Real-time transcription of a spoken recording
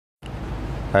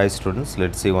Hi students,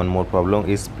 let's see one more problem.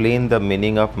 Explain the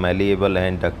meaning of malleable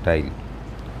and ductile.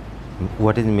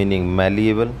 What is meaning?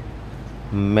 Malleable?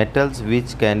 Metals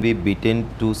which can be beaten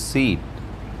to sheet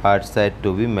are said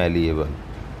to be malleable.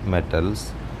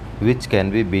 Metals which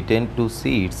can be beaten to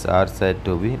sheets are said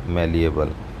to be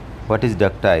malleable. What is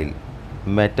ductile?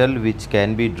 Metal which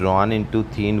can be drawn into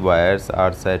thin wires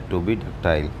are said to be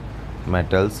ductile.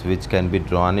 Metals which can be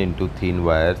drawn into thin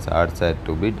wires are said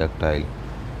to be ductile.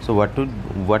 So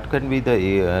what can be the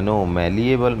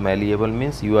malleable? Malleable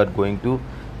means you are going to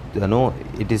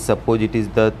it is, suppose it is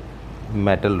the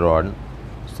metal rod,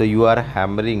 so you are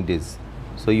hammering this,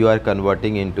 so you are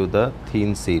converting into the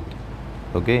thin sheet.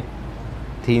 Okay,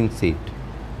 thin sheet.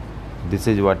 This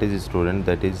is what is, student,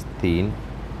 that is thin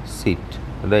sheet,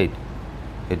 right?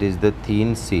 It is the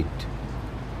thin sheet.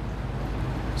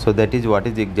 So that is what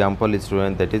is example,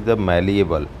 student, that is the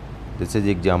malleable. This is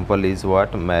example is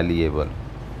what? Malleable.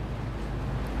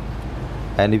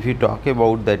 And if you talk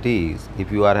about, that is,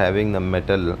 if you are having the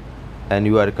metal and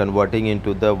you are converting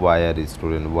into the wire,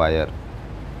 student, wire,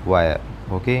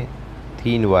 okay,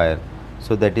 thin wire,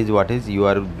 so that is what is you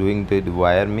are doing. The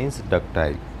wire means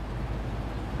ductile.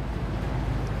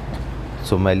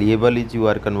 So malleable is you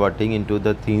are converting into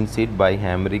the thin sheet by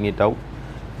hammering it out,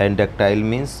 and ductile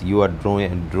means you are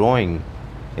drawing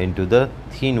into the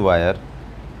thin wire.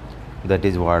 That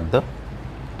is what the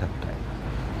ductile.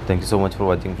 Thank you so much for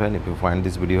watching, friend. If you find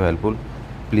this video helpful,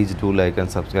 please do like and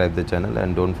subscribe the channel,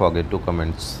 and don't forget to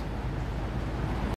comments.